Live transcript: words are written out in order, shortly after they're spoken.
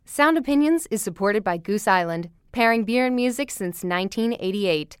Sound Opinions is supported by Goose Island, pairing beer and music since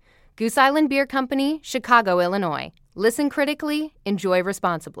 1988. Goose Island Beer Company, Chicago, Illinois. Listen critically, enjoy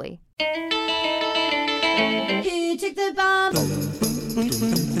responsibly. Here, take the bomb.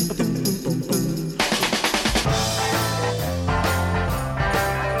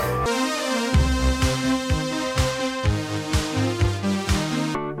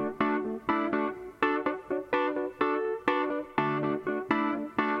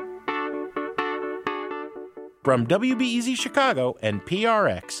 From WBEZ Chicago and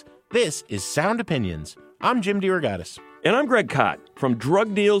PRX, this is Sound Opinions. I'm Jim DeRogatis. And I'm Greg Kot. From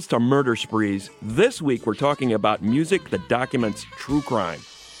drug deals to murder sprees, this week we're talking about music that documents true crime.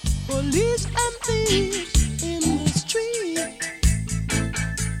 Police and thieves in the street,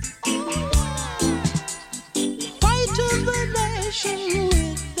 fighting the nation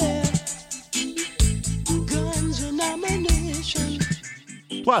with their guns and ammunition.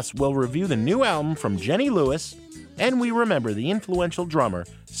 Plus, we'll review the new album from Jenny Lewis, and we remember the influential drummer,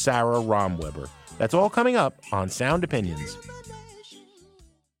 Sara Romweber. That's all coming up on Sound Opinions.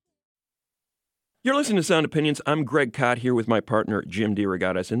 You're listening to Sound Opinions. I'm Greg Kot here with my partner, Jim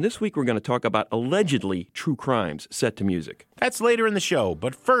DeRogatis, and this week we're going to talk about allegedly true crimes set to music. That's later in the show,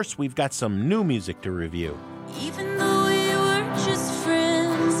 but first we've got some new music to review. Even though we were just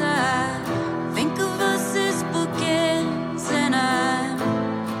friends, I think of us as bookends, and I'm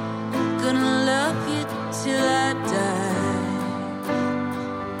gonna love you till I die.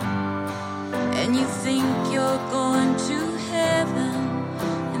 And you think you're going to heaven,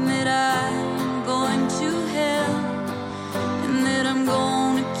 and that I'm going to hell, and that I'm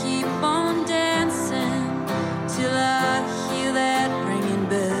going to keep on dancing till I hear that ringing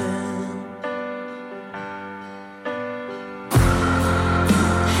bell.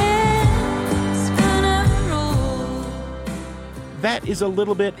 Heads gonna roll. That is a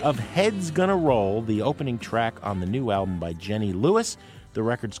little bit of Heads Gonna Roll, the opening track on the new album by Jenny Lewis. The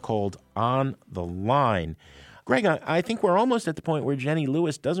record's called On the Line. Greg, I think we're almost at the point where Jenny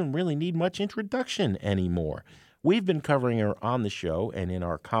Lewis doesn't really need much introduction anymore. We've been covering her on the show and in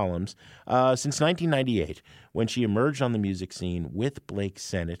our columns since 1998, when she emerged on the music scene with Blake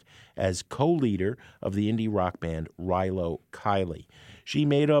Sennett as co-leader of the indie rock band Rilo Kiley. She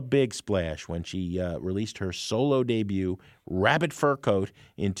made a big splash when she released her solo debut, Rabbit Fur Coat,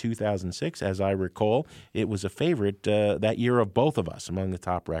 in 2006. As I recall, it was a favorite that year of both of us, among the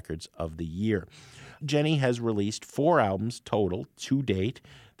top records of the year. Jenny has released 4 albums total to date.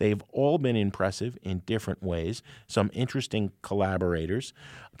 They've all been impressive in different ways, some interesting collaborators.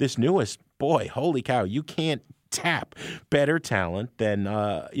 This newest, boy, holy cow, you can't tap better talent than,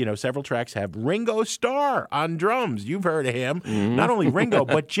 several tracks have Ringo Starr on drums. You've heard of him. Mm-hmm. Not only Ringo,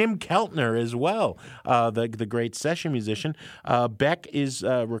 but Jim Keltner as well, the great session musician. Beck is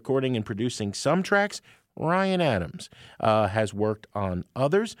recording and producing some tracks. Ryan Adams has worked on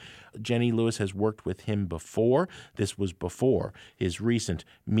others. Jenny Lewis has worked with him before. This was before his recent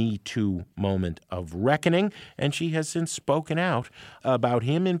Me Too moment of reckoning, and she has since spoken out about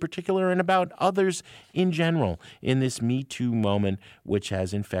him in particular and about others in general in this Me Too moment, which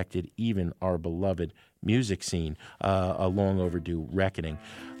has infected even our beloved music scene, a long overdue reckoning.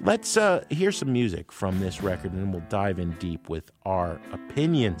 Let's hear some music from this record, and then we'll dive in deep with our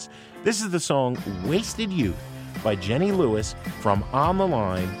opinions. This is the song Wasted Youth by Jenny Lewis from On the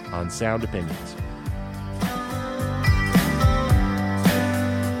Line on Sound Opinions.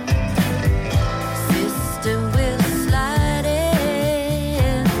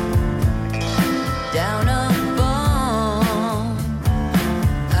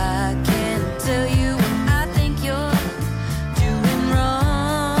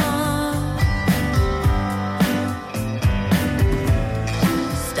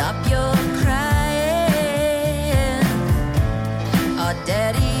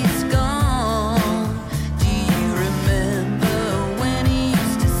 Daddy's gone. Do you remember when he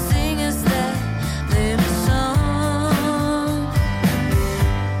used to sing us that little song?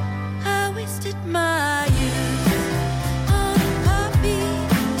 I wasted my youth on a puppy,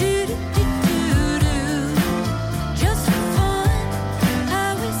 do-do-do-do-do, just for fun.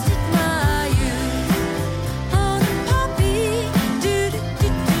 I wasted my youth on a puppy,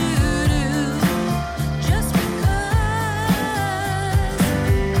 do-do-do-do-do.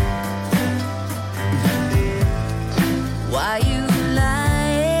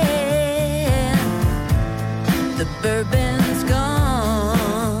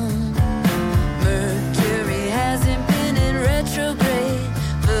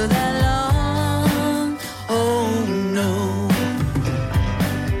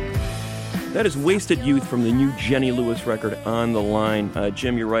 That is Wasted Youth from the new Jenny Lewis record, On the Line.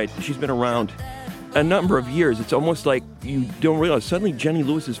 Jim, you're right. She's been around a number of years. It's almost like you don't realize. Suddenly Jenny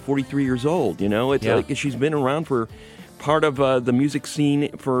Lewis is 43 years old, you know? It's like she's been around for part of the music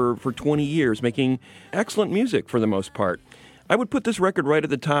scene for 20 years, making excellent music for the most part. I would put this record right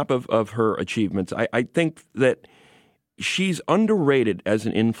at the top of her achievements. I think that she's underrated as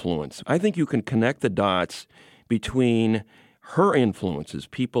an influence. I think you can connect the dots between her influences,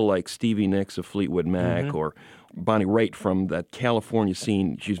 people like Stevie Nicks of Fleetwood Mac or Bonnie Raitt from that California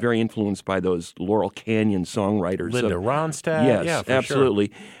scene. She's very influenced by those Laurel Canyon songwriters. Linda Ronstadt. Yes, yeah, for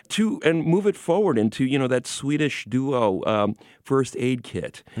absolutely. Sure. And move it forward into, that Swedish duo, First Aid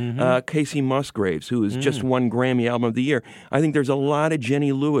Kit. Casey Musgraves, who has just won Grammy Album of the Year. I think there's a lot of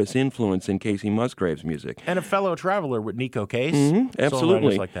Jenny Lewis influence in Casey Musgraves' music. And a fellow traveler with Nico Case.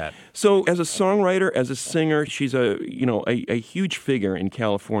 Absolutely. Songwriters like that. So as a songwriter, as a singer, she's a huge figure in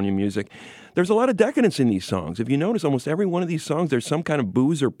California music. There's a lot of decadence in these songs. If you notice, almost every one of these songs, there's some kind of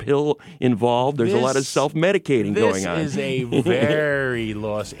booze or pill involved. There's a lot of self-medicating going on. This is a very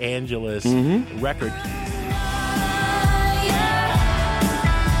Los Angeles record.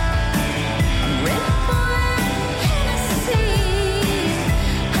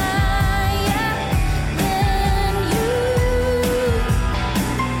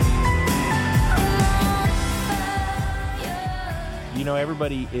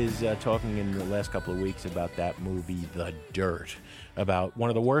 Everybody is talking in the last couple of weeks about that movie, The Dirt, about one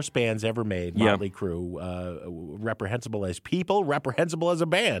of the worst bands ever made, Motley Crue, reprehensible as people, reprehensible as a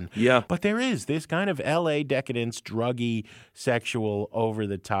band. Yeah. But there is this kind of L.A. decadence, druggy, sexual,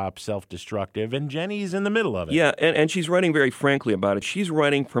 over-the-top, self-destructive, and Jenny's in the middle of it. Yeah, and she's writing very frankly about it. She's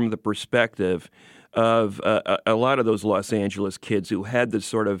writing from the perspective of a lot of those Los Angeles kids who had this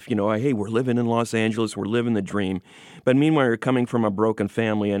sort of, hey, we're living in Los Angeles, we're living the dream. But meanwhile, you're coming from a broken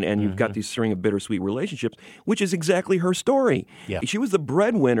family and you've got these string of bittersweet relationships, which is exactly her story. Yeah. She was the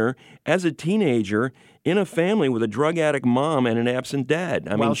breadwinner as a teenager in a family with a drug addict mom and an absent dad.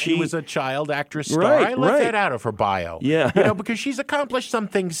 I mean, she was a child actress star. Right, I left that out of her bio. Yeah. Because she's accomplished some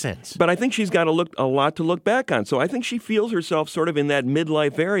things since. But I think she's got a lot to look back on. So I think she feels herself sort of in that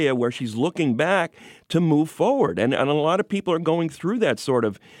midlife area where she's looking back to move forward. And a lot of people are going through that sort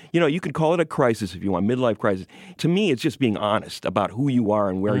of, you could call it a crisis if you want, midlife crisis. To me, it's just being honest about who you are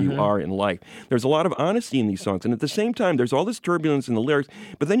and where you are in life. There's a lot of honesty in these songs. And at the same time, there's all this turbulence in the lyrics,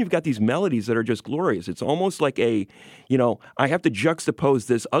 but then you've got these melodies that are just glorious. It's almost like I have to juxtapose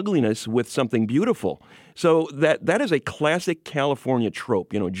this ugliness with something beautiful. So that is a classic California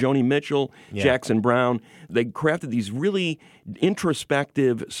trope. Joni Mitchell, Jackson Browne, they crafted these really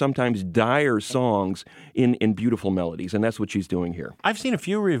introspective, sometimes dire songs in beautiful melodies, and that's what she's doing here. I've seen a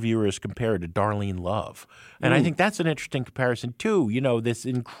few reviewers compare it to Darlene Love, and I think that's an interesting comparison, too. This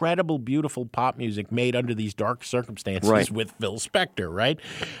incredible, beautiful pop music made under these dark circumstances with Phil Spector, right?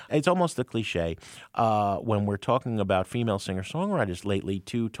 It's almost a cliche when we're talking about female singer-songwriters lately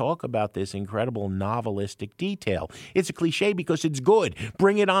to talk about this incredible novelistic detail. It's a cliche because it's good.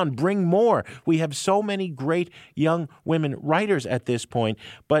 Bring it on. Bring more. We have so many great young women writers at this point,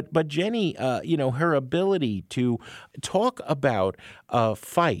 but Jenny, her ability to talk about a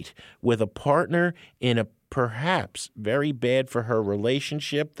fight with a partner in a perhaps very bad for her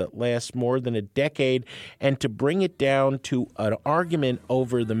relationship that lasts more than a decade, and to bring it down to an argument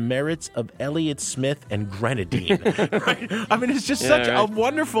over the merits of Elliott Smith and grenadine. Right? I mean, it's just such a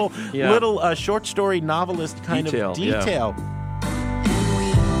wonderful little short story novelist kind of detail. And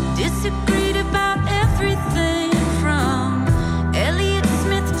we disagreed about everything from Elliott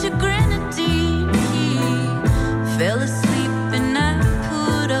Smith to grenadine. He fell asleep and I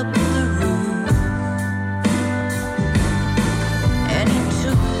put up the room. And he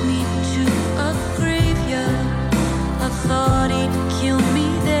took me to a graveyard. I thought he'd kill me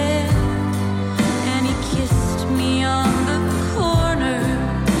there. And he kissed me on the corner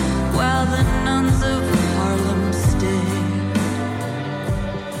while the nuns of Harlem stared.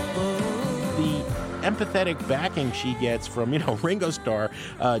 Empathetic backing she gets from, Ringo Starr,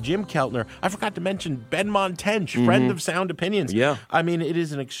 Jim Keltner. I forgot to mention Ben Montench, friend of Sound Opinions. Yeah. I mean, it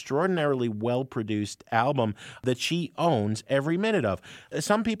is an extraordinarily well-produced album that she owns every minute of.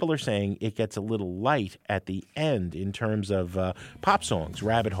 Some people are saying it gets a little light at the end in terms of pop songs,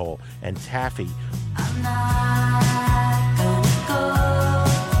 Rabbit Hole and Taffy. I'm not gonna go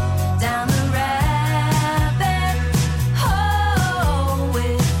down the rabbit hole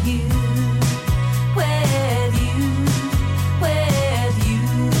with you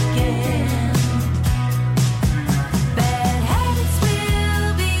again. Bad habits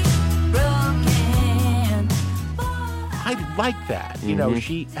will be broken. I like that. You know,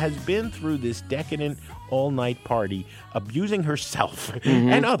 she has been through this decadent all-night party, abusing herself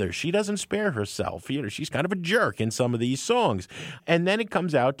and others. She doesn't spare herself. You know, she's kind of a jerk in some of these songs. And then it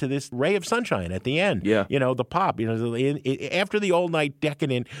comes out to this ray of sunshine at the end. Yeah. You know, the pop. You know, after the all-night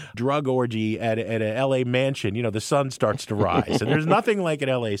decadent drug orgy at a L.A. mansion, you know, the sun starts to rise. And there's nothing like an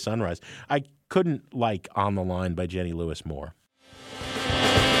L.A. sunrise. I couldn't like On the Line by Jenny Lewis more.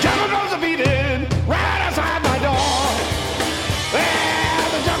 Jungle goes a beating right outside my door.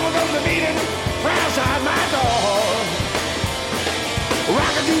 Well, the jungle goes a beating right outside my door.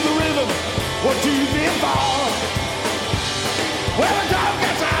 Rockin' to the rhythm, what you been for? Well, the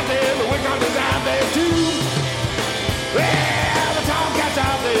tomcats out there, the witch-hunters out there too. Well, the tomcats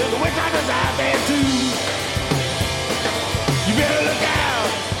out there, the witch-hunters out there too. You better look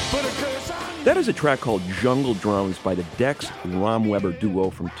out for the curse on. That is a track called Jungle Drums by the Dex Romweber Duo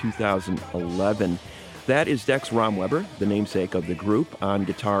from 2011. That is Dex Romweber, the namesake of the group, on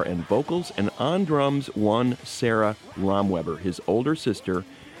guitar and vocals, and on drums, one Sara Romweber, his older sister,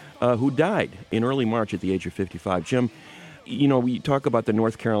 who died in early March at the age of 55. Jim, you know, we talk about the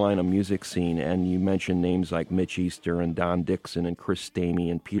North Carolina music scene, and you mentioned names like Mitch Easter and Don Dixon and Chris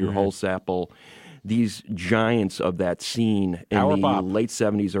Stamey and Peter Holsapple, these giants of that scene in Power the pop. late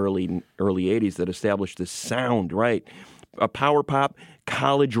 70s, early 80s that established this sound, right? A power pop,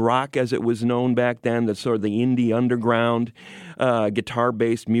 college rock as it was known back then, the sort of the indie underground,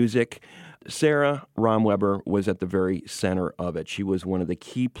 guitar-based music. Sara Romweber was at the very center of it. She was one of the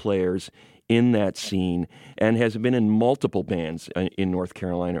key players in that scene and has been in multiple bands in North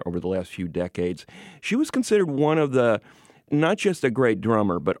Carolina over the last few decades. She was considered one of the, not just a great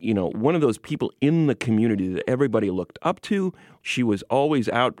drummer, but, you know, one of those people in the community that everybody looked up to. She was always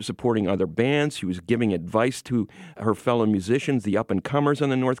out supporting other bands. She was giving advice to her fellow musicians, the up-and-comers on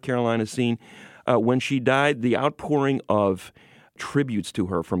the North Carolina scene. When she died, the outpouring of tributes to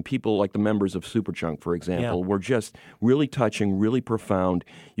her from people like the members of Superchunk, for example, were just really touching, really profound.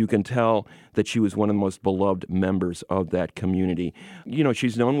 You can tell that she was one of the most beloved members of that community. You know,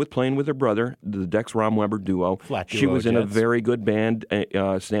 she's known with playing with her brother, the Dex Romweber Duo. Flat duo, she was in a gents. very good band,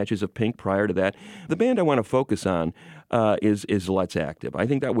 Snatches of Pink, prior to that. The band I want to focus on is Let's Active. I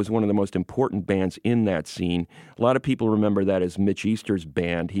think that was one of the most important bands in that scene. A lot of people remember that as Mitch Easter's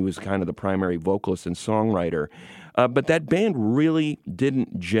band. He was kind of the primary vocalist and songwriter. But that band really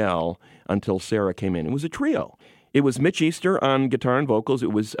didn't gel until Sara came in. It was a trio. It was Mitch Easter on guitar and vocals.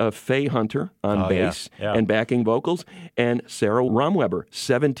 It was Faye Hunter on bass and backing vocals, and Sara Romweber,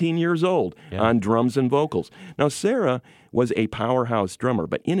 17 years old, on drums and vocals. Now, Sara was a powerhouse drummer,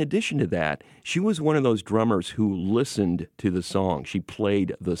 but in addition to that, she was one of those drummers who listened to the song. She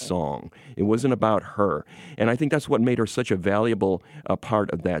played the song. It wasn't about her. And I think that's what made her such a valuable part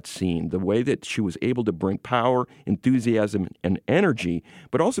of that scene, the way that she was able to bring power, enthusiasm, and energy,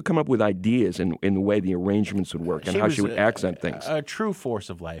 but also come up with ideas in the way the arrangements would work and how she would accent things. A true force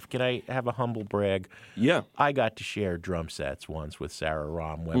of life. Can I have a humble brag? Yeah. I got to share drum sets once with Sara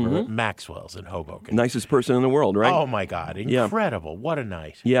Romweber at Maxwell's in Hoboken. Nicest person in the world, right? Oh, my God. Incredible. What a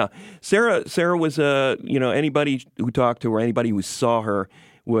night. Yeah. Sara was, anybody who talked to her, anybody who saw her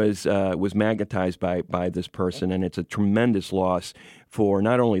was magnetized by this person, and it's a tremendous loss for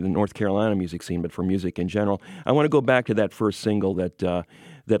not only the North Carolina music scene, but for music in general. I want to go back to that first single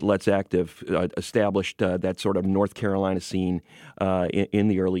that Let's Active established that sort of North Carolina scene in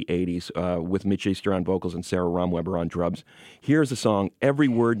the early 80s with Mitch Easter on vocals and Sara Romweber on drums. Here's the song, Every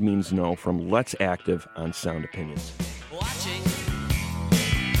Word Means No, from Let's Active on Sound Opinions. Watching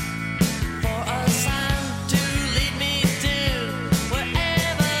for a sign to lead me to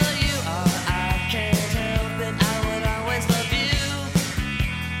wherever you are. I can't help it, I would always love you.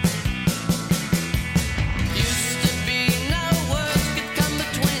 Used to be no words could come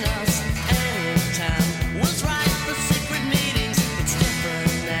between us. Anytime was right for secret meetings. It's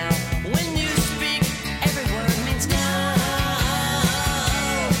different now. When you speak, every word means no.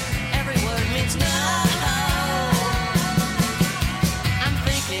 Every word means no.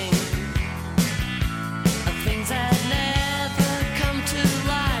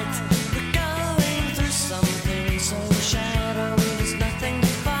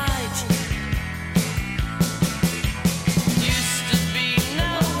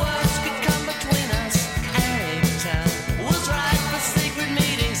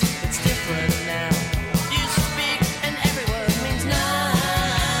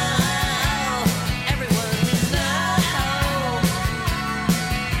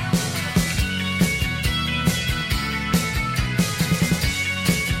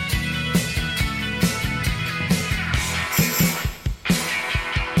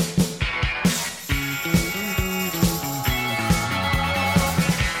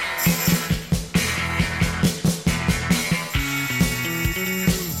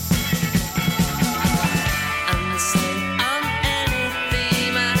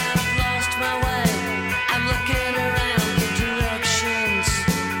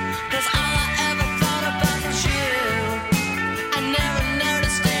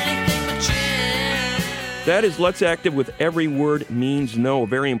 That is Let's Active with Every Word Means No, a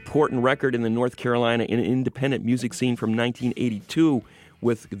very important record in the North Carolina independent music scene from 1982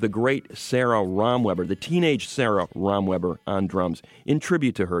 with the great Sara Romweber, the teenage Sara Romweber on drums, in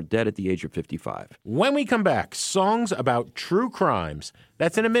tribute to her, dead at the age of 55. When we come back, songs about true crimes.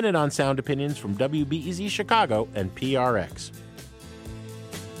 That's in a minute on Sound Opinions from WBEZ Chicago and PRX.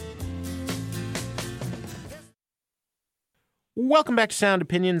 Welcome back to Sound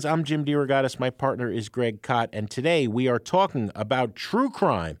Opinions. I'm Jim DeRogatis. My partner is Greg Kot, and today we are talking about true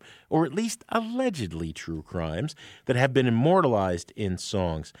crime, or at least allegedly true crimes, that have been immortalized in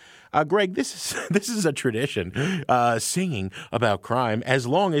songs. Greg, this is a tradition, singing about crime, as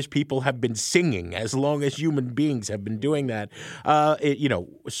long as people have been singing, as long as human beings have been doing that.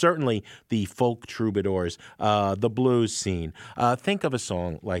 Certainly the folk troubadours, the blues scene. Think of a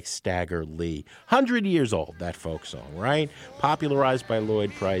song like Stagger Lee. 100 years old, that folk song, right? Popularized by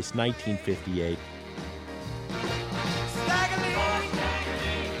Lloyd Price, 1958.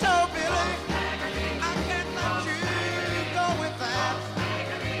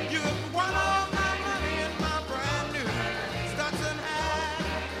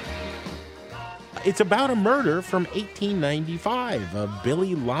 It's about a murder from 1895 of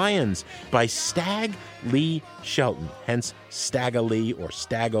Billy Lyons by Stag Lee Shelton, hence Stagger Lee or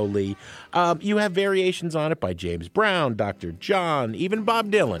Staggo Lee. You have variations on it by James Brown, Dr. John, even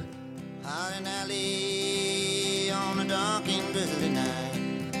Bob Dylan. Out in alley on a dark and drizzly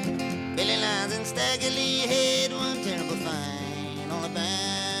night, Billy Lyons and Stagger Lee had one terrible fight on the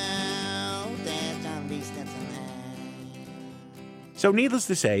bow that John B. Stetson had. So needless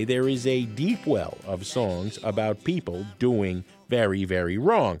to say, there is a deep well of songs about people doing very, very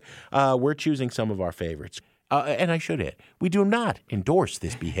wrong. We're choosing some of our favorites. And I should add, we do not endorse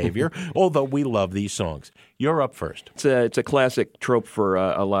this behavior, although we love these songs. You're up first. It's a classic trope for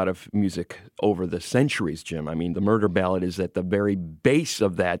a lot of music over the centuries, Jim. I mean, the murder ballad is at the very base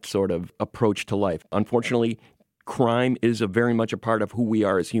of that sort of approach to life. Unfortunately, crime is very much a part of who we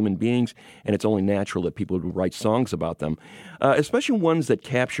are as human beings, and it's only natural that people would write songs about them, especially ones that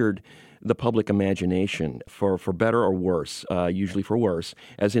captured the public imagination for better or worse, usually for worse,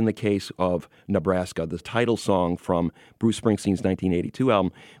 as in the case of Nebraska, the title song from Bruce Springsteen's 1982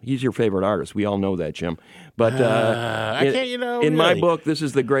 album. He's your favorite artist. We all know that, Jim. But in my book, this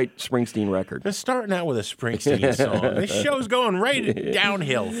is the great Springsteen record. Just starting out with a Springsteen song. This show's going right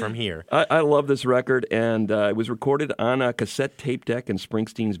downhill from here. I love this record, and it was recorded on a cassette tape deck in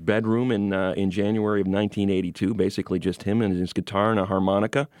Springsteen's bedroom in January of 1982, basically just him and his guitar and a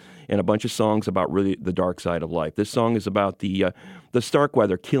harmonica, and a bunch of songs about really the dark side of life. This song is about the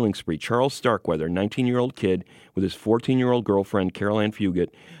Starkweather killing spree. Charles Starkweather, 19-year-old kid with his 14-year-old girlfriend, Carol Ann Fugit.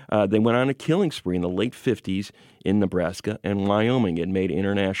 They went on a killing spree in the late 50s in Nebraska and Wyoming. It made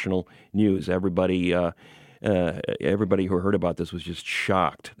international news. Everybody who heard about this was just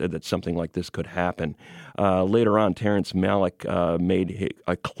shocked that something like this could happen. Later on, Terrence Malick made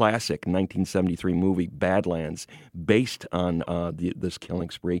a classic 1973 movie, Badlands, based on this killing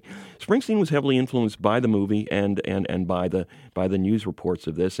spree. Springsteen was heavily influenced by the movie and by the news reports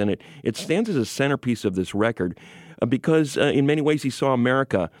of this, and it stands as a centerpiece of this record because in many ways he saw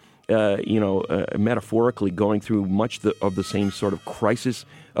America metaphorically going through much of the same sort of crisis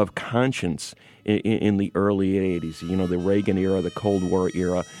of conscience in the early 80s, the Reagan era, the Cold War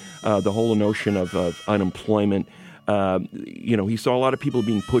era, the whole notion of unemployment. He saw a lot of people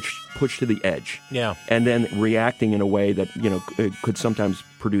being pushed to the edge, and then reacting in a way that could sometimes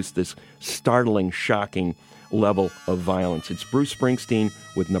produce this startling, shocking level of violence. It's Bruce Springsteen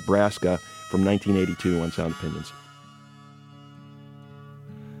with Nebraska from 1982 on Sound Opinions.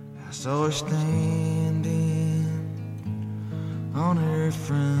 I saw her standing on her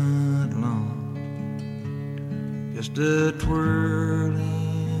front lawn, just a twirling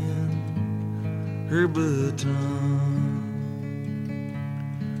her baton.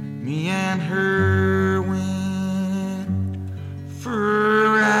 Me and her went for a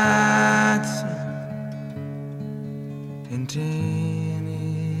ride, and 10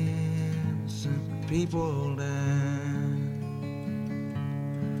 innocent people died.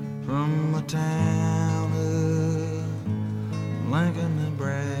 From the town of Lincoln,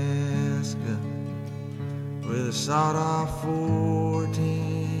 Nebraska, with a sawed-off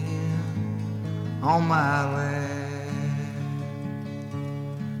 410 on my lap,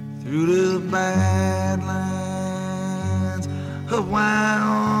 through the badlands of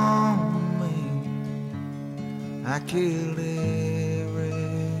Wyoming, I killed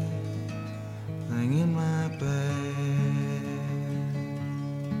everything in my path.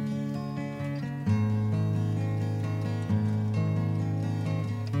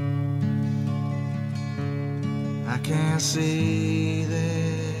 can't say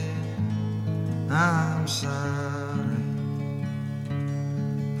that I'm sorry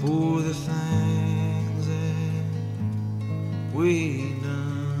for the things that we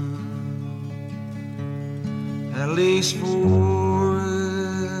done, at least for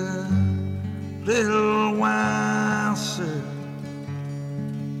a little while, sir.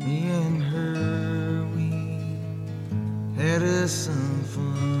 Me and her, we had us some fun.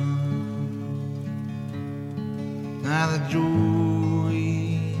 Now the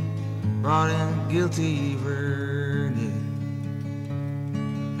jury brought in a guilty verdict,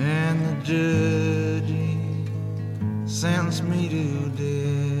 and the judge he sentenced me to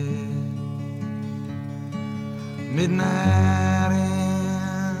death. Midnight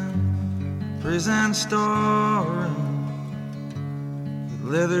in prison storeroom, with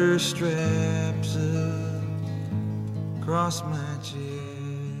leather straps across my chest.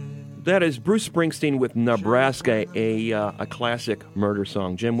 That is Bruce Springsteen with Nebraska, a classic murder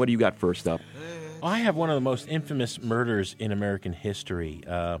song. Jim, what do you got first up? I have one of the most infamous murders in American history,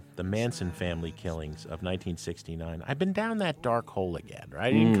 the Manson family killings of 1969. I've been down that dark hole again,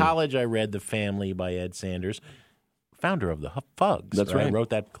 right? In college, I read The Family by Ed Sanders, founder of the Fugs. That's right. Wrote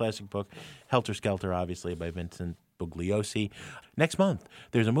that classic book, Helter Skelter, obviously, by Vincent Bugliosi. Next month,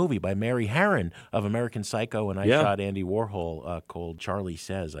 there's a movie by Mary Harron of American Psycho, and I shot Andy Warhol called Charlie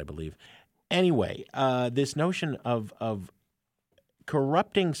Says, I believe. Anyway, this notion of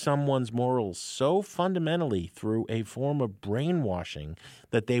corrupting someone's morals so fundamentally through a form of brainwashing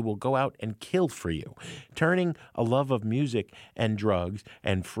that they will go out and kill for you, turning a love of music and drugs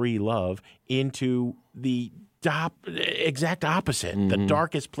and free love into the exact opposite, the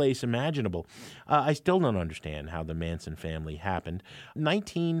darkest place imaginable. I still don't understand how the Manson family happened.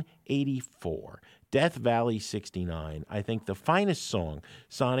 1984, Death Valley 69, I think the finest song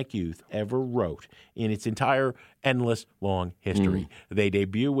Sonic Youth ever wrote in its entire endless long history. They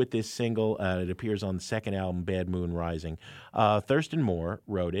debut with this single. It appears on the second album, Bad Moon Rising. Thurston Moore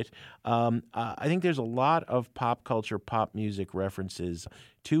wrote it. I think there's a lot of pop culture, pop music references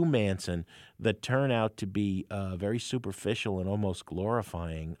to Manson that turn out to be very superficial and almost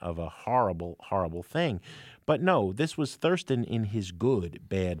glorifying of a horrible, horrible thing. But no, this was Thurston in his good,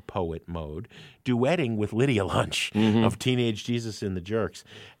 bad poet mode, duetting with Lydia Lunch of Teenage Jesus and the Jerks.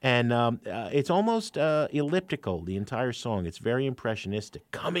 And it's almost elliptical, the entire song. It's very impressionistic.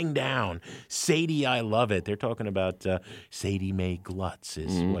 Coming down, Sadie, I love it. They're talking about Sadie Mae Glutz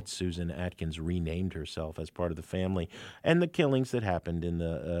is what Susan Atkins renamed herself as part of the family. And the killings that happened in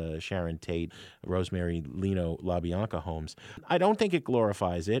the Sharon Tate, Rosemary Lino LaBianca homes. I don't think it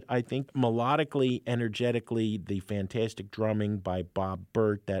glorifies it. I think melodically, energetically, the fantastic drumming by Bob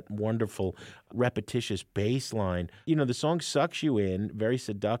Burt, that wonderful repetitious bass line. You know, the song sucks you in very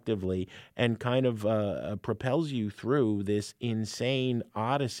seductively and kind of propels you through this insane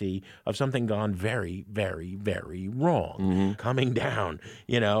odyssey of something gone very, very, very wrong. Coming down,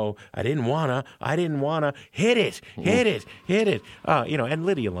 you know, I didn't wanna, hit it. You know, and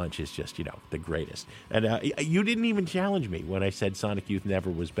Lydia Lunch is just, you know, the greatest. And you didn't even challenge me when I said Sonic Youth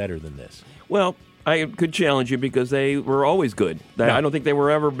never was better than this. Well, I could challenge you because they were always good. I don't think they were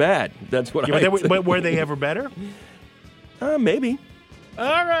ever bad. That's what but were they ever better? Maybe. All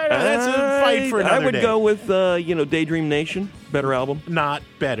right, that's a fight for another day. I would go with, Daydream Nation, better album. Not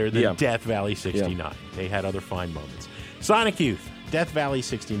better than Death Valley 69. Yeah. They had other fine moments. Sonic Youth, Death Valley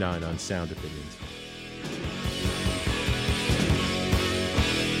 69 on Sound Opinions.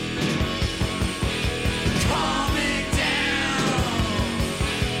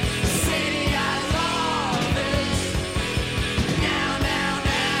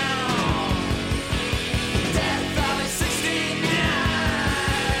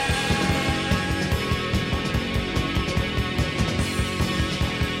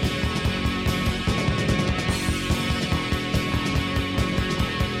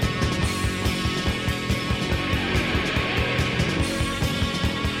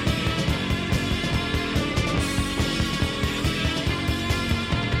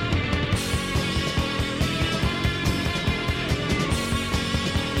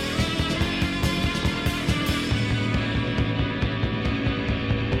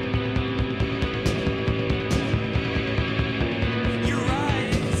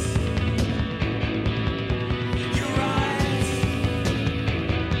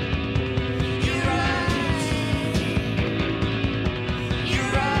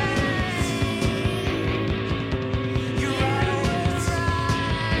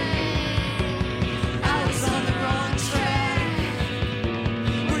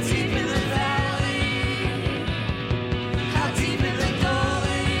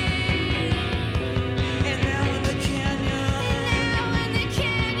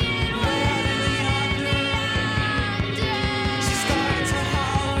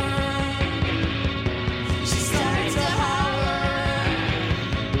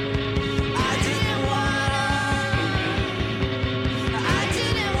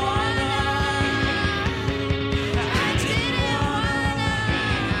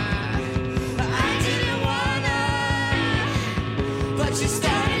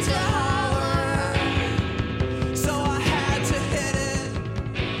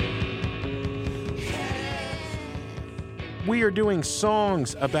 we are doing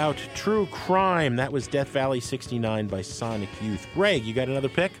songs about true crime. That was Death Valley 69 by Sonic Youth. Greg, you got another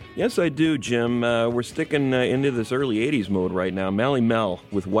pick? Yes, I do, Jim. We're sticking into this early 80s mode right now. Melly Mel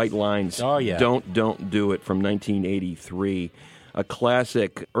with White Lines. Oh, yeah. Don't Do It from 1983. A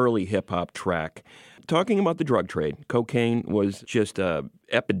classic early hip-hop track. Talking about the drug trade, cocaine was just a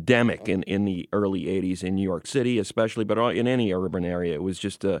epidemic in the early 80s in New York City especially, but in any urban area. It was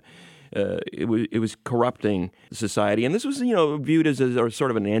just it was corrupting society. And this was, viewed as a sort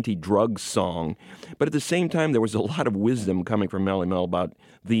of an anti-drug song. But at the same time, there was a lot of wisdom coming from Melly Mel about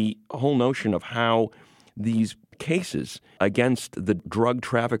the whole notion of how these cases against the drug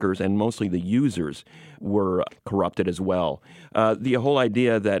traffickers and mostly the users were corrupted as well. The whole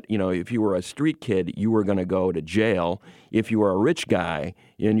idea that, if you were a street kid, you were going to go to jail. If you were a rich guy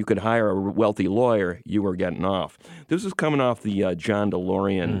and you could hire a wealthy lawyer, you were getting off. This is coming off the John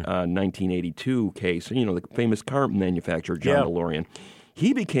DeLorean 1982 case, the famous car manufacturer, John DeLorean.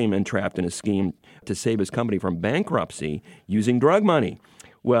 He became entrapped in a scheme to save his company from bankruptcy using drug money.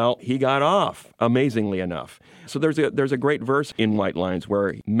 Well, he got off, amazingly enough. So there's a great verse in White Lines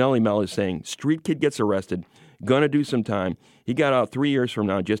where Melly Mel is saying, street kid gets arrested, gonna do some time. He got out 3 years from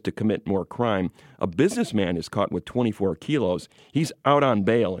now just to commit more crime. A businessman is caught with 24 kilos. He's out on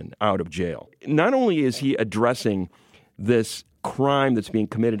bail and out of jail. Not only is he addressing this crime that's being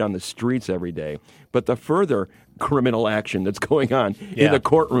committed on the streets every day, but the further criminal action that's going on in the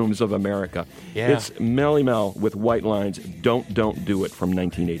courtrooms of America. Yeah. It's Melly Mel with White Lines, Don't Do It from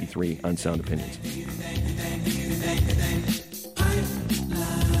 1983 on Sound Opinions.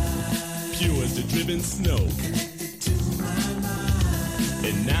 Pure as the driven snow.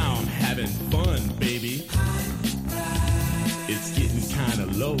 And now I'm having fun, baby. It's getting kind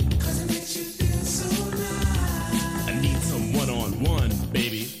of low. I need some one-on-one,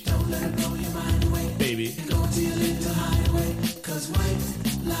 baby. Don't let it blow your mind away, baby. Go to your little hideaway, 'cause white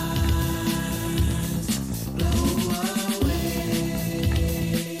lines blow away.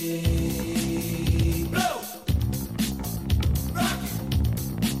 Blow! Rock it!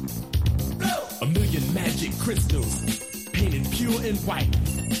 Blow! A million magic crystals, painted pure and white.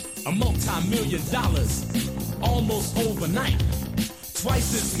 A multi-million dollars, almost overnight.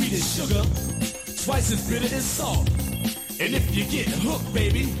 Twice as sweet as sugar, twice as bitter as salt. And if you get hooked,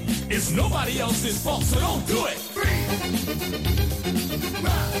 baby, it's nobody else's fault, so don't do it. Free.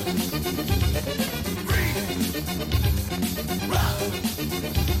 Rock. Free. Rock.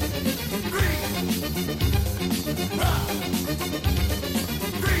 Free. Rock.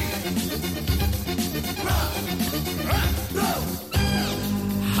 Free. Rock. Rock.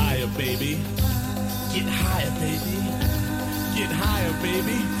 Higher, baby. Get higher, baby. Get higher,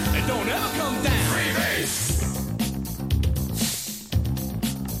 baby. And don't ever come down. Free base.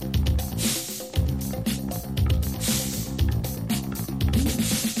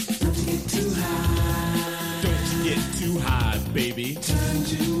 Too high, baby. Turn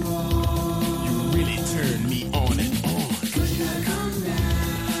you on. You really turn me on and on. 'Cause you gotta come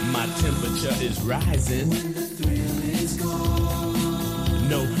down. My temperature is rising. When the thrill is gone.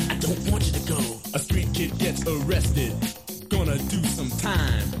 No, I don't want you to go. A street kid gets arrested. Gonna do some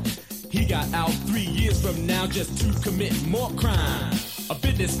time. He got out 3 years from now just to commit more crime. A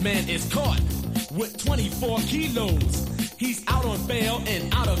businessman is caught with 24 kilos. He's out on bail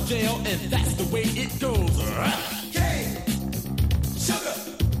and out of jail, and that's the way it goes. Sugar.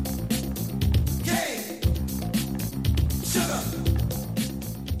 Sugar.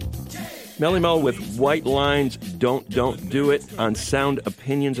 Melly Mel with White Lines, Don't Do It on Sound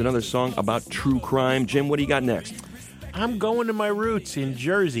Opinions, another song about true crime. Jim, what do you got next? I'm going to my roots in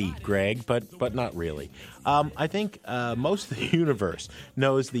Jersey, Greg, but not really. I think most of the universe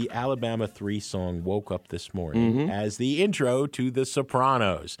knows the Alabama 3 song Woke Up This Morning as the intro to The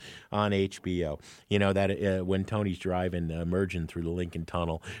Sopranos on HBO. You know, that when Tony's driving, merging through the Lincoln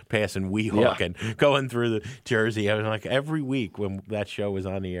Tunnel, passing Weehawk and going through the Jersey. I was like, every week when that show was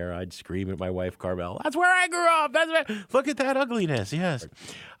on the air, I'd scream at my wife, Carmel, that's where I grew up. Look at that ugliness. Yes.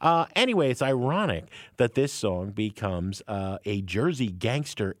 Anyway, it's ironic that this song becomes a Jersey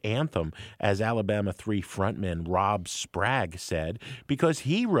gangster anthem, as Alabama 3 frontman Rob Spragg said, because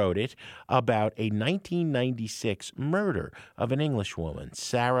he wrote it about a 1996 murder of an Englishwoman,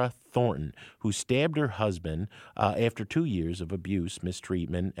 Sara Thornton, who stabbed her husband after 2 years of abuse,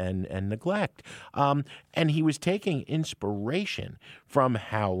 mistreatment, and neglect. And he was taking inspiration from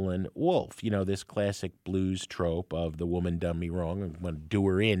Howlin' Wolf, this classic blues trope of the woman done me wrong, I'm going to do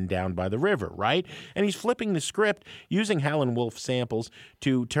her in down by the river, right? And he's flipping the script using Howlin' Wolf samples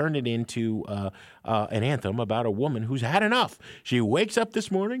to turn it into an anthem about a woman who's had enough. She wakes up this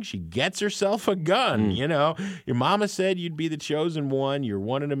morning, she gets herself a gun, Your mama said you'd be the chosen one, you're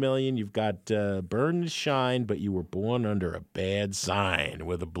one in a million, you've got burn to shine, but you were born under a bad sign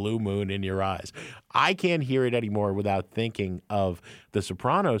with a blue moon in your eyes. I can't hear it anymore without thinking of The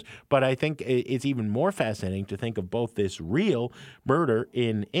Sopranos, but I think it's even more fascinating to think of both this real murder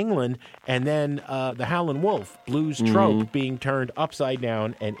in England and then the Howlin' Wolf blues trope being turned upside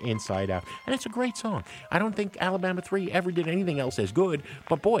down and inside out. And it's a great song. I don't think Alabama 3 ever did anything else as good,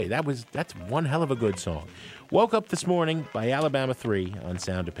 but boy, that's one hell of a good song. Woke Up This Morning by Alabama 3 on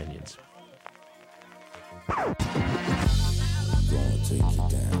Sound Opinions. Gonna take you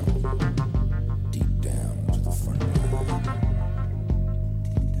down, deep down to the front line.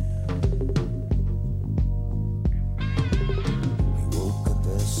 You woke up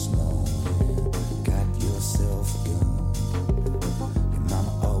this morning, got yourself a gun. Your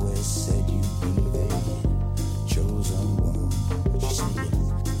mama always said you'd be the chosen one. She said you're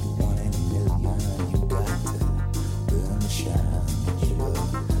one in a million, you got to burn the shine. You were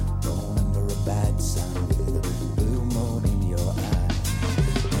born under a bad sign. Blue moon in your eye.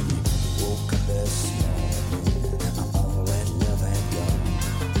 When you woke up this morning, all that love had gone.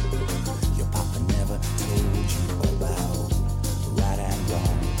 Your papa never told you about right and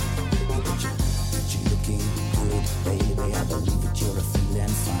wrong. But you're looking good, baby. I believe that you're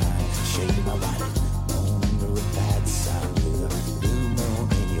feeling fine. Shade my body, born under a bad sign. With a blue moon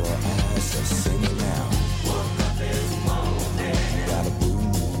in your eyes, so sing it now. Woke up this morning, got a blue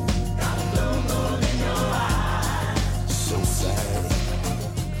moon. Got a blue moon in your eyes. So sad.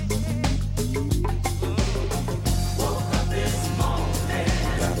 Woke up this morning.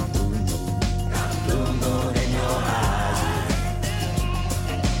 Got a blue moon in your eyes.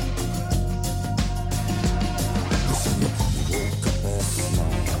 Listen, you woke up this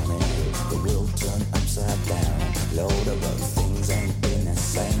morning, the world turned upside down. Lord, a lot of things ain't been the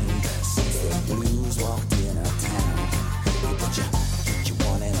same since the blues walked in our town. But you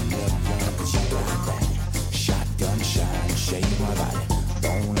one in a million, 'cause you got that shotgun shine, shade my body,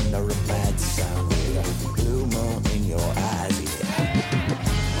 born under a bad sign with a blue moon in your eyes. Yeah.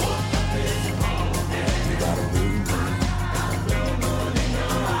 You got a blue moon in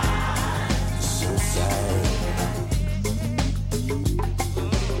your eyes. So sad.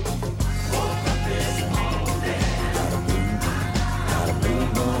 Woke up this morning, got a blue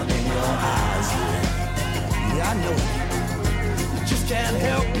moon in your eyes. Yeah, I know it. You just can't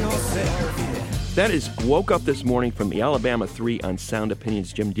help yourself. Yeah. That is Woke Up This Morning from the Alabama 3 on Sound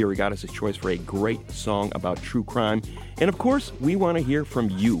Opinions. Jim DeRogatis' choice for a great song about true crime. And of course, we want to hear from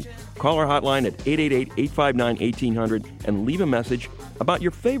you. Call our hotline at 888-859-1800 and leave a message about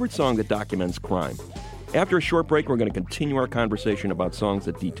your favorite song that documents crime. After a short break, we're going to continue our conversation about songs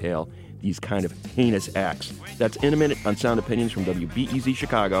that detail these kind of heinous acts. That's in a minute on Sound Opinions from WBEZ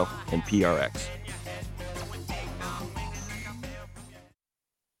Chicago and PRX.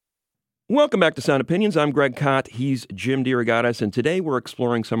 Welcome back to Sound Opinions. I'm Greg Kot. He's Jim DeRogatis, and today we're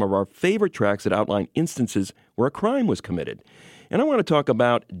exploring some of our favorite tracks that outline instances where a crime was committed. And I want to talk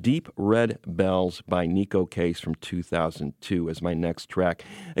about Deep Red Bells by Neko Case from 2002 as my next track.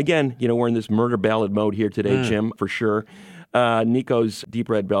 Again, we're in this murder ballad mode here today, Jim, for sure. Neko's Deep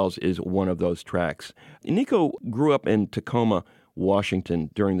Red Bells is one of those tracks. Neko grew up in Tacoma, Washington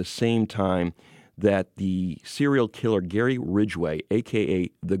during the same time that the serial killer Gary Ridgway, a.k.a.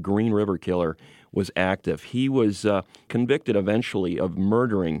 the Green River Killer, was active. He was convicted eventually of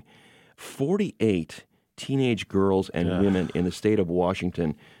murdering 48 teenage girls and women in the state of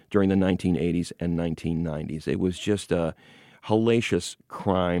Washington during the 1980s and 1990s. It was just a hellacious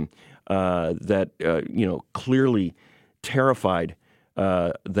crime that clearly terrified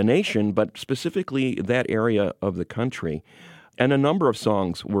the nation, but specifically that area of the country. And a number of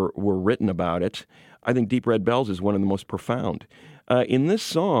songs were written about it. I think Deep Red Bells is one of the most profound. In this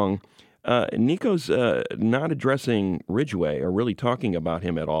song, Neko's not addressing Ridgway or really talking about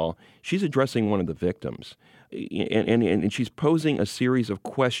him at all. She's addressing one of the victims. And she's posing a series of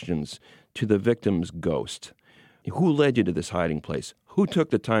questions to the victim's ghost. Who led you to this hiding place? Who took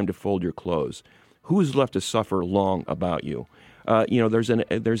the time to fold your clothes? Who's left to suffer long about you? There's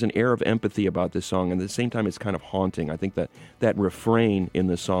an air of empathy about this song, and at the same time, it's kind of haunting. I think that refrain in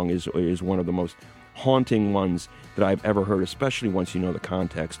the song is one of the most haunting ones that I've ever heard, especially once you know the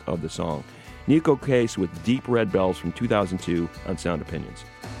context of the song. Nico Case with Deep Red Bells from 2002 on Sound Opinions.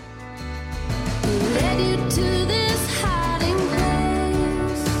 Led you to this hiding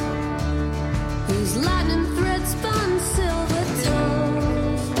place, whose lightning thread spun silver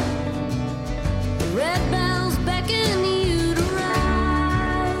tones. The red bells beckon you to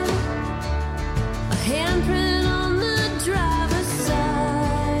ride, a handprint on the driver's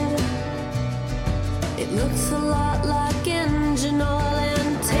side. It looks a lot like engine oil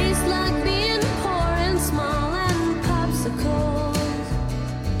and tastes like being poor and small and popsicles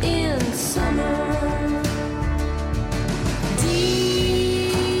in summer.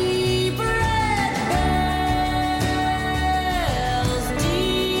 Deep red bells,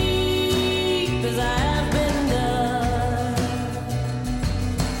 deep as I've been dug.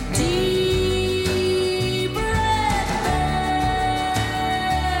 Deep red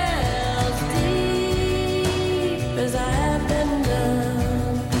bells, deep as I've been dug.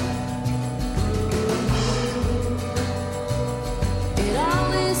 It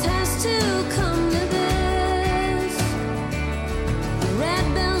always has to come to this. The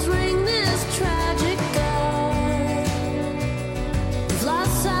red bells ring this tragic hour. We've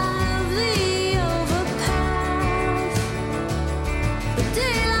lost sight of the overpass, but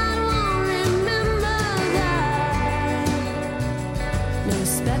daylight won't remember that. No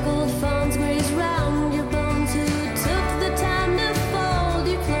speckled fawns graze round your bones, who took the time to fold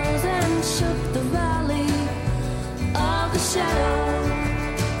your clothes and shook the valley of the shadow.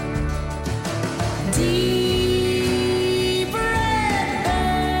 Deep red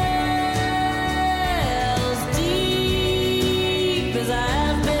bells, deep as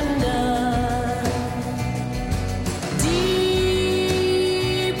I've been dug.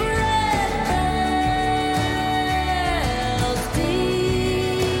 Deep red bells,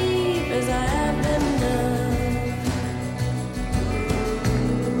 deep as I've been dug.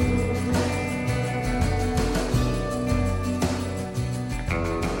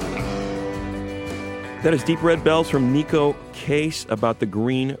 That is Deep Red Bells from Nico Case about the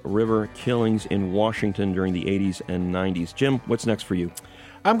Green River killings in Washington during the 80s and 90s. Jim, what's next for you?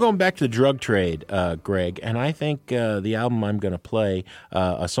 I'm going back to the drug trade, Greg, and I think the album I'm going to play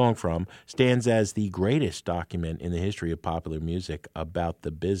a song from stands as the greatest document in the history of popular music about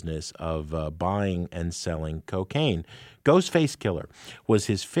the business of buying and selling cocaine. Ghostface Killer was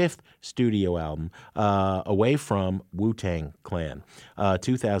his fifth studio album away from Wu-Tang Clan,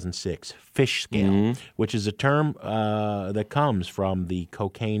 2006, Fish Scale, which is a term that comes from the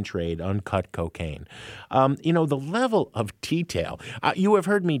cocaine trade, uncut cocaine. The level of detail, you have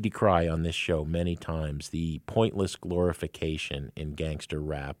heard me decry on this show many times the pointless glorification in gangster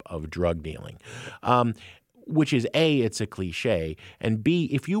rap of drug dealing. Which is A, it's a cliche, and B,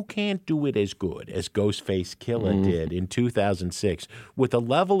 if you can't do it as good as Ghostface Killer did in 2006 with a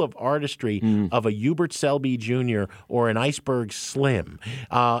level of artistry of a Hubert Selby Jr. or an Iceberg Slim,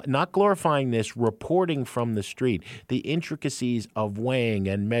 not glorifying this, reporting from the street, the intricacies of weighing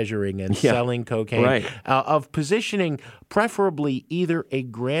and measuring and selling cocaine, of positioning preferably either a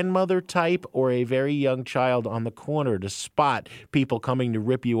grandmother type or a very young child on the corner to spot people coming to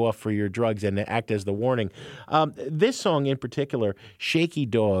rip you off for your drugs and to act as the warning. This song in particular, Shaky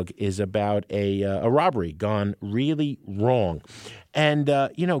Dog, is about a robbery gone really wrong. And,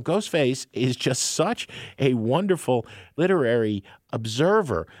 Ghostface is just such a wonderful literary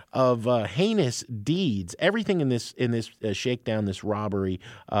observer of heinous deeds. Everything in this shakedown, this robbery,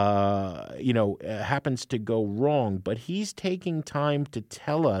 happens to go wrong. But he's taking time to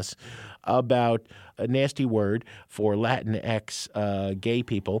tell us about a nasty word for Latinx gay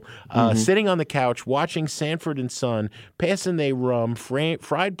people, sitting on the couch, watching Sanford and Son, passing they rum,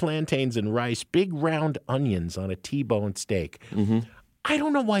 fried plantains and rice, big round onions on a T-bone steak. I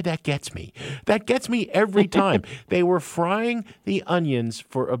don't know why that gets me. That gets me every time. They were frying the onions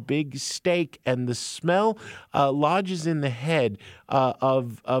for a big steak, and the smell lodges in the head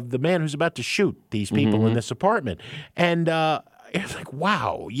of the man who's about to shoot these people in this apartment. And it's like,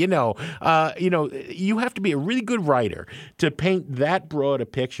 wow, you have to be a really good writer to paint that broad a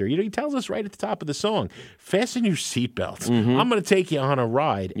picture. He tells us right at the top of the song, fasten your seatbelts. I'm going to take you on a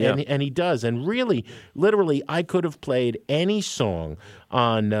ride. And he does. And really, literally, I could have played any song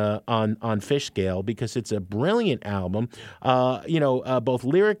on Fish Scale because it's a brilliant album, both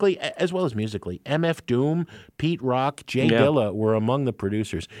lyrically as well as musically. MF Doom, Pete Rock, Jay Dilla were among the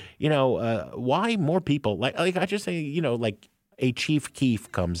producers. Why more people? Like I just say, a Chief Keef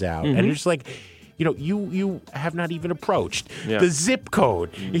comes out, and it's just like, you have not even approached the zip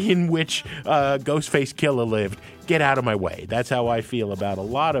code in which Ghostface Killah lived. Get out of my way. That's how I feel about a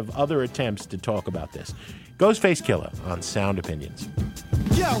lot of other attempts to talk about this. Ghostface Killah on Sound Opinions.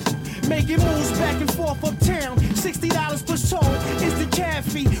 Yo, making moves back and forth uptown. $60 per soul is the cab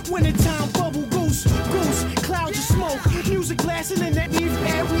fee. Wintertime bubble goose, clouds of smoke. Music blasting in that beef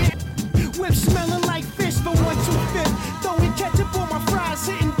area. Whip smelling like fish for 1-2-5. Throwing ketchup on my fries,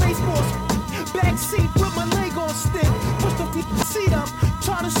 hitting baseballs. Back seat with my leg on stick. Push the seat up.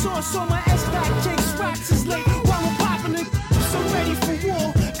 Tartar sauce on my S-Dot. Jake's rocks is late while I'm popping it. So ready for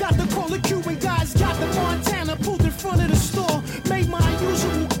war. Got the Cola Cuban guys, got the Montana pulled in front of the store. Made my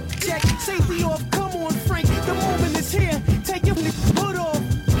usual check, safety off. Come on, Frank, the moment is here. Take your hood off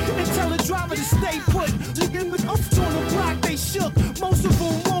and tell the driver to stay put. Jigging with ups on the block, they shook. Most of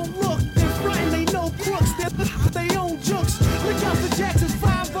them won't look. They're frontin', they know crooks. They own jokes. Look out for Jackson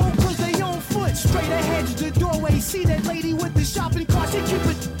 5-0, cause they own foot. Straight ahead to the doorway. See that lady with the shopping cart. She keep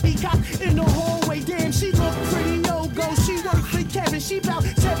a peacock in the hallway. Damn, she look pretty. Yo, go. She work for Kevin. She about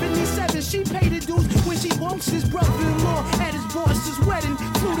 77. She paid the dues when she wants his brother-in-law at his boss's wedding.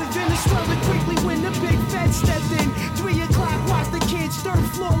 Flew to Venezuela quickly when the big fed stepped in. 3 o'clock, watch the kids, third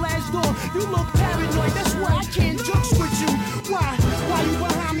floor, last door. You look paranoid, that's why I can't jokes with you. Why you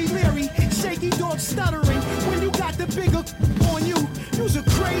behind me, Larry? Shaky dog stuttering when you got the bigger on you. You's a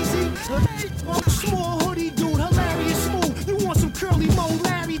crazy, small hoodie dude, hilarious smooth. You want some curly mo,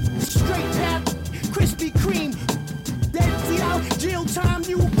 Larry? Straight pap, Krispy Kreme. That's out, jail time,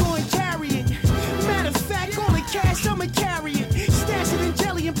 you gon' carry it. Matter of fact, all the cash, I'ma carry it. Stash it in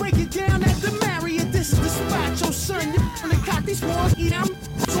jelly and break it down at the Marriott. This is the spot, your son. You on the cot, these walls eat. I'm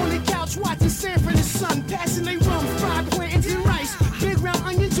on the couch watching Sanford and Son. Passing they rum, fried plantains and rice. Big round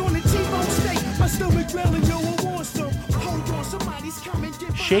onions on the T-bone steak. My stomach growling, yo, I want some. Hold on, somebody's coming.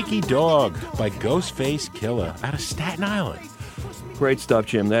 Shaky Dog by Ghostface Killah out of Staten Island. Great stuff,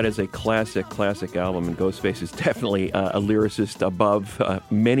 Jim. That is a classic album, and Ghostface is definitely a lyricist above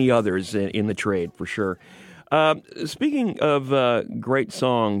many others in the trade, for sure. Speaking of great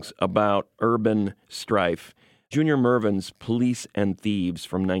songs about urban strife, Junior Murvin's Police and Thieves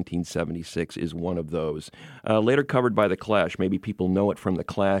from 1976 is one of those. Later covered by The Clash. Maybe people know it from the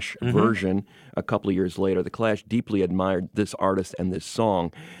Clash version a couple of years later. The Clash deeply admired this artist and this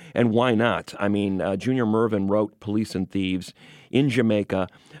song. And why not? I mean, Junior Murvin wrote Police and Thieves in Jamaica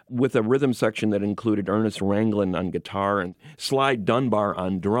with a rhythm section that included Ernest Ranglin on guitar and Sly Dunbar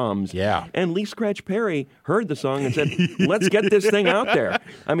on drums. Yeah. And Lee Scratch Perry heard the song and said, let's get this thing out there.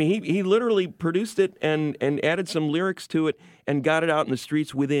 I mean, he literally produced it and added some lyrics to it and got it out in the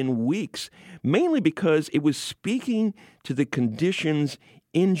streets within weeks, mainly because it was speaking to the conditions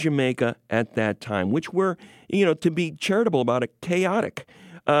in Jamaica at that time, which were, to be charitable about it, chaotic.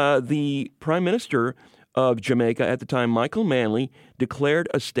 The Prime Minister of Jamaica at the time, Michael Manley, declared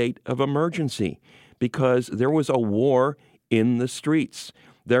a state of emergency because there was a war in the streets.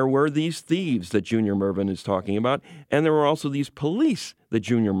 There were these thieves that Junior Murvin is talking about, and there were also these police that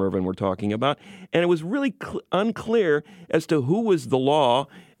Junior Murvin were talking about, and it was really unclear as to who was the law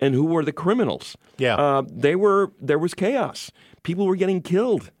and who were the criminals. Yeah. There was chaos. People were getting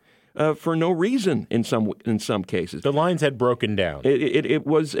killed for no reason in some cases. The lines had broken down. It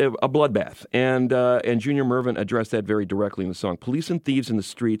was a bloodbath, and Junior Murvin addressed that very directly in the song. Police and thieves in the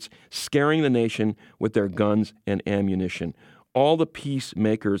streets, scaring the nation with their guns and ammunition. All the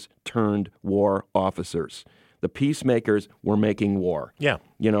peacemakers turned war officers. The peacemakers were making war. Yeah.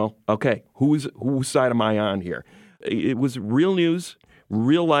 Okay, whose side am I on here? It was real news,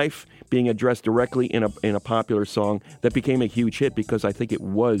 real life being addressed directly in a popular song that became a huge hit because I think it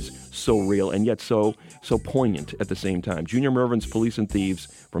was so real and yet so poignant at the same time. Junior Murvin's Police and Thieves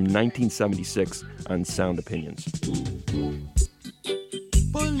from 1976 on Sound Opinions.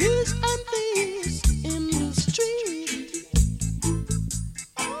 Police and thieves in the street,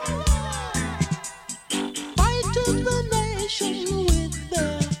 fighting the nation with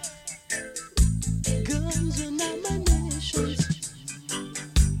their guns and ammunition.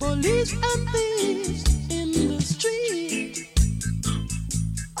 Police and thieves in the street,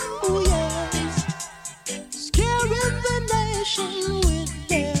 oh yes, scaring the nation with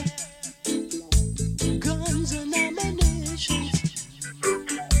their guns and ammunition.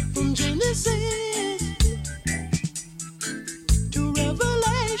 From Genesis to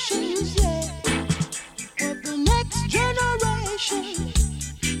Revelations, yeah, what the next generation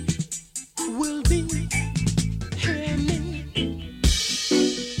will be. Hear me.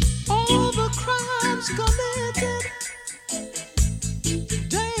 All the crimes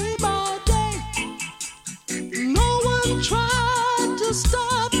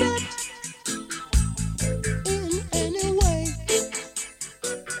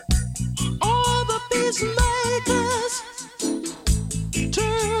peacemakers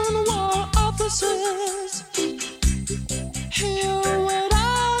turn war officers. Hear what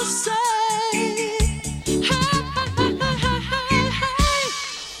I say. Hey,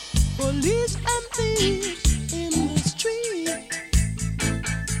 police and thieves in the street,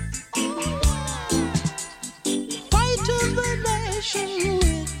 fighting the nation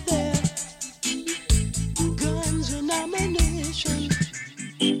with their guns and ammunition.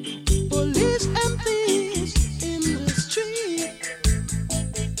 Police and thieves in the street,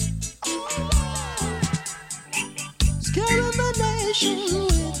 scaring the nation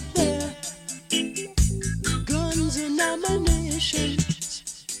with their guns and ammunition.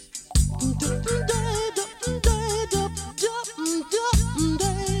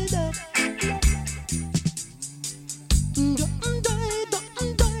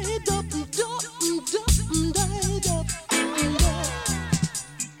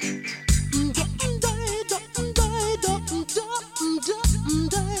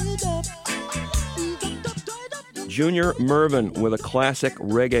 Junior Mervyn with a classic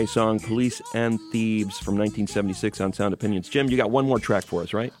reggae song, Police and Thieves, from 1976 on Sound Opinions. Jim, you got one more track for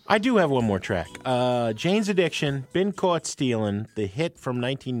us, right? I do have one more track. Jane's Addiction, Been Caught Stealing, the hit from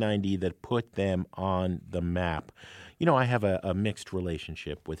 1990 that put them on the map. You know, I have a mixed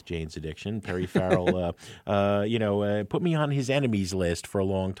relationship with Jane's Addiction. Perry Farrell, put me on his enemies list for a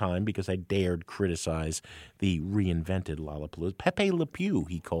long time because I dared criticize the reinvented Lollapalooza. Pepe Le Pew,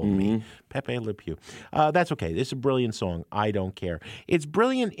 he called me. Pepe Le Pew. That's okay. This is a brilliant song. I don't care. It's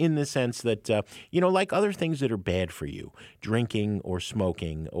brilliant in the sense that, like other things that are bad for you, drinking or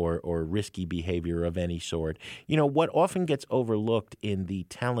smoking or risky behavior of any sort, what often gets overlooked in the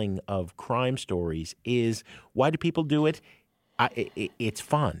telling of crime stories is, why do people do it? It's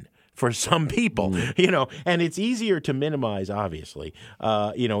fun for some people, and it's easier to minimize, obviously,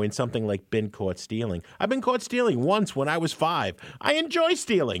 in something like Been Caught Stealing. I've been caught stealing once when I was 5. I enjoy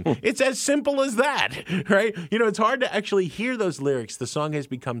stealing. It's as simple as that, right? It's hard to actually hear those lyrics. The song has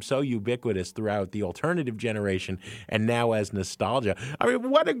become so ubiquitous throughout the alternative generation and now as nostalgia. I mean,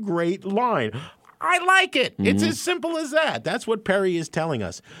 what a great line. I like it. It's as simple as that. That's what Perry is telling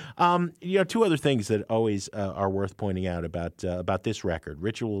us. Two other things that always are worth pointing out about this record.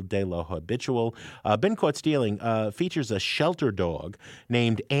 Ritual de la Habitual. Been Caught Stealing features a shelter dog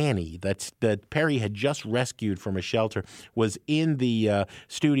named Annie that Perry had just rescued from a shelter, was in the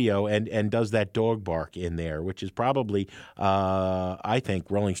studio and does that dog bark in there, which is probably, I think,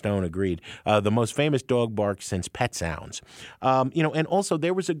 Rolling Stone agreed, the most famous dog bark since Pet Sounds. And also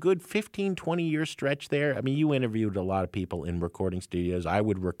there was a good 15, 20 years stretch there. I mean, you interviewed a lot of people in recording studios. I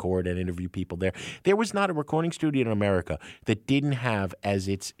would record and interview people there. There was not a recording studio in America that didn't have as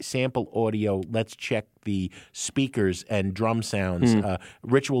its sample audio, let's check the speakers and drum sounds,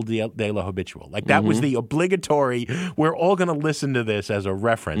 Ritual de la Habitual. Like that was the obligatory, we're all going to listen to this as a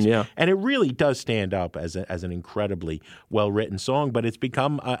reference. Yeah. And it really does stand up as an incredibly well-written song, but it's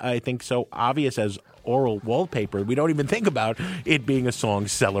become, I think, so obvious as oral wallpaper, we don't even think about it being a song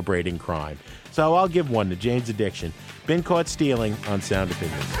celebrating crime. So I'll give one to Jane's Addiction. Been Caught Stealing on Sound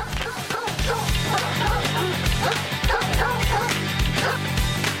Opinions.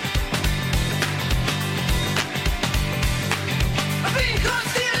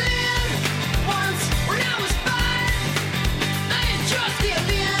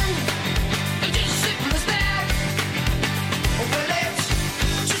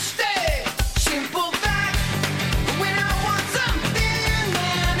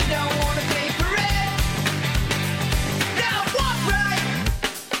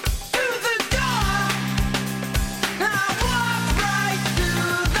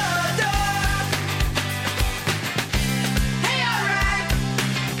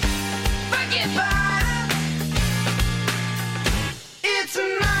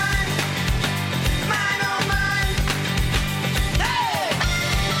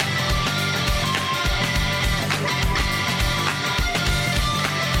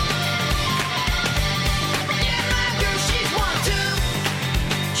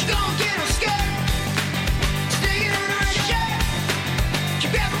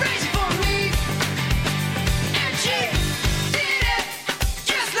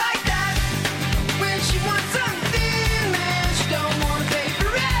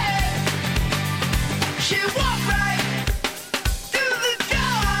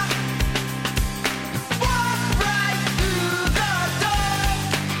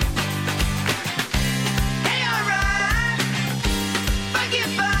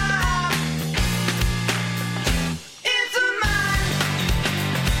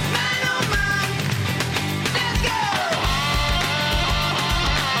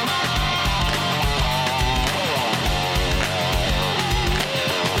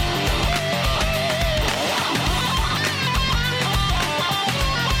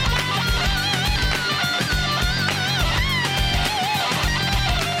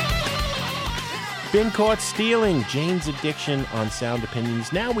 Been Caught Stealing, Jane's Addiction on Sound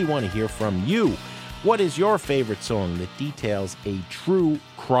Opinions. Now we want to hear from you. What is your favorite song that details a true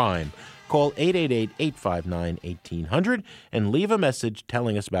crime? Call 888-859-1800 and leave a message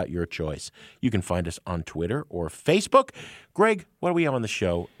telling us about your choice. You can find us on Twitter or Facebook. Greg, what do we have on the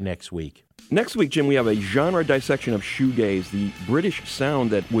show next week? Next week, Jim, we have a genre dissection of shoegaze, the British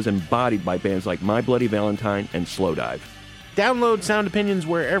sound that was embodied by bands like My Bloody Valentine and Slowdive. Download Sound Opinions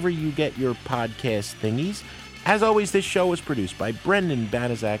wherever you get your podcast thingies. As always, this show was produced by Brendan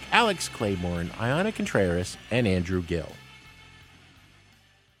Banaszak, Alex Claiborne, Ayanna Contreras, and Andrew Gill.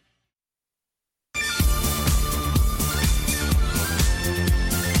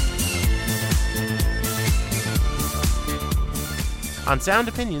 On Sound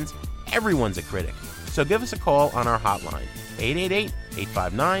Opinions, everyone's a critic. So give us a call on our hotline,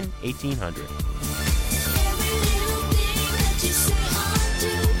 888-859-1800.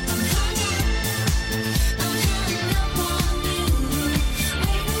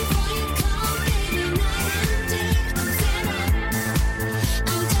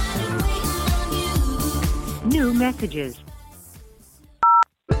 New messages.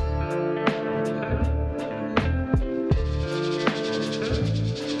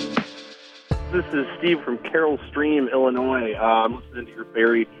 This is Steve from Carroll Stream, Illinois. I'm listening to your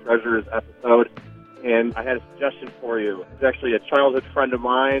Buried Treasures episode, and I had a suggestion for you. It's actually a childhood friend of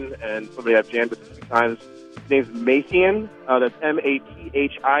mine and somebody I've jammed with a few times. His name's Mathian. That's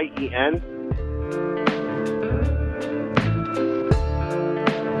Mathien.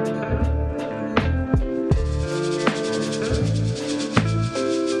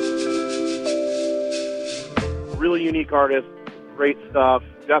 Really unique artist, great stuff.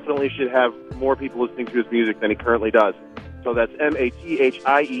 Definitely should have more people listening to his music than he currently does. So that's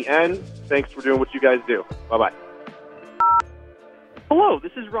Mathien. Thanks for doing what you guys do. Bye-bye. Hello,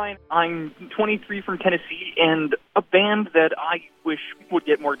 this is Ryan. I'm 23 from Tennessee, and a band that I wish would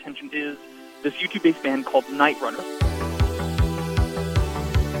get more attention is this YouTube-based band called Night Runner.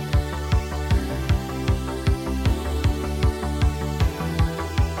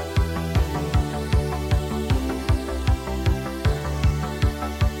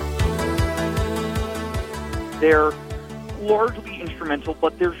 They're largely instrumental,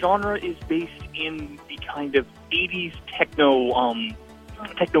 but their genre is based in the kind of 80s techno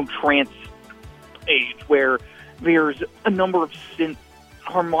trance age, where there's a number of synths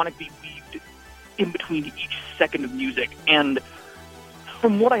harmonically weaved in between each second of music. And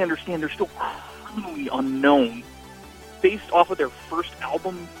from what I understand, they're still criminally unknown. Based off of their first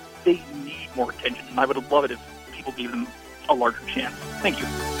album, they need more attention, and I would love it if people gave them a larger chance. Thank you.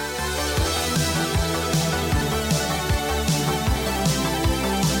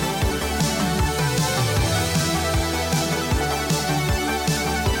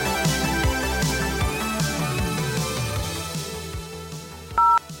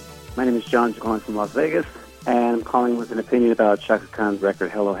 My name is John, calling from Las Vegas, and I'm calling with an opinion about Chaka Khan's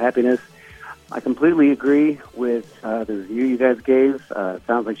record, Hello Happiness. I completely agree with the review you guys gave. It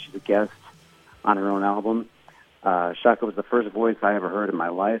sounds like she's a guest on her own album. Chaka was the first voice I ever heard in my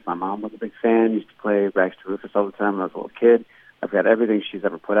life. My mom was a big fan, used to play Rags to Rufus all the time when I was a little kid. I've got everything she's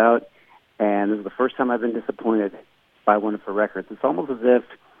ever put out, and this is the first time I've been disappointed by one of her records. It's almost as if,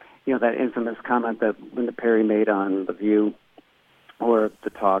 that infamous comment that Linda Perry made on The View, or The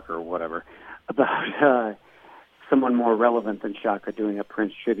Talk, or whatever, about someone more relevant than Chaka doing a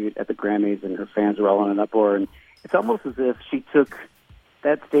Prince tribute at the Grammys, and her fans were all in an uproar. And it's almost as if she took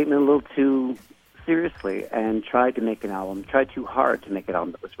that statement a little too seriously and tried too hard to make an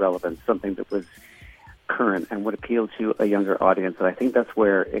album that was relevant, something that was current and would appeal to a younger audience. And I think that's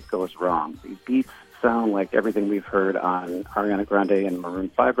where it goes wrong. These beats sound like everything we've heard on Ariana Grande and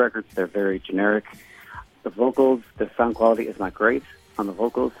Maroon 5 records. They're very generic. The vocals, the sound quality is not great on the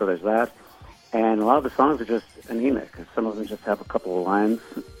vocals, so there's that. And a lot of the songs are just anemic. Some of them just have a couple of lines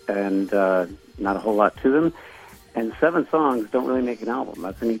and not a whole lot to them. And 7 songs don't really make an album.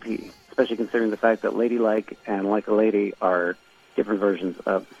 That's an EP, especially considering the fact that Ladylike and Like a Lady are different versions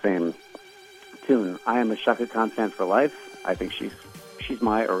of the same tune. I am a Chaka Khan fan for life. I think she's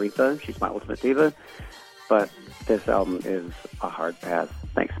my Aretha. She's my ultimate diva. But this album is a hard pass.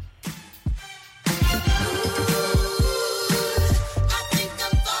 Thanks.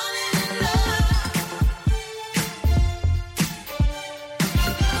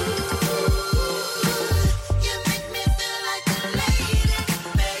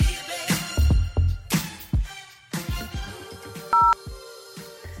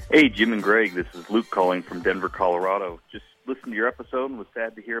 Hey, Jim and Greg, this is Luke calling from Denver, Colorado. Just listened to your episode and was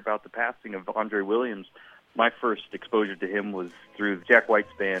sad to hear about the passing of Andre Williams. My first exposure to him was through Jack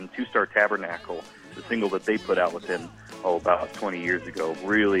White's band, Two Star Tabernacle, the single that they put out with him, about 20 years ago.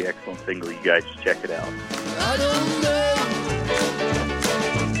 Really excellent single. You guys should check it out. I don't know.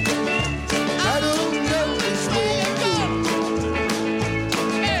 I don't know which way to go.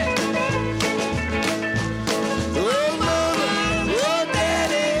 Oh, mama, oh,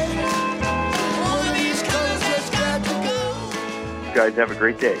 daddy, one of these colors just got to go. You guys have a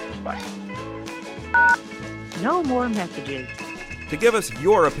great day. Bye. No more messages. To give us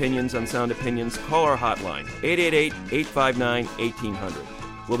your opinions on Sound Opinions, call our hotline, 888-859-1800.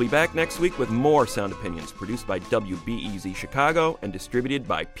 We'll be back next week with more Sound Opinions, produced by WBEZ Chicago and distributed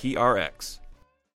by PRX.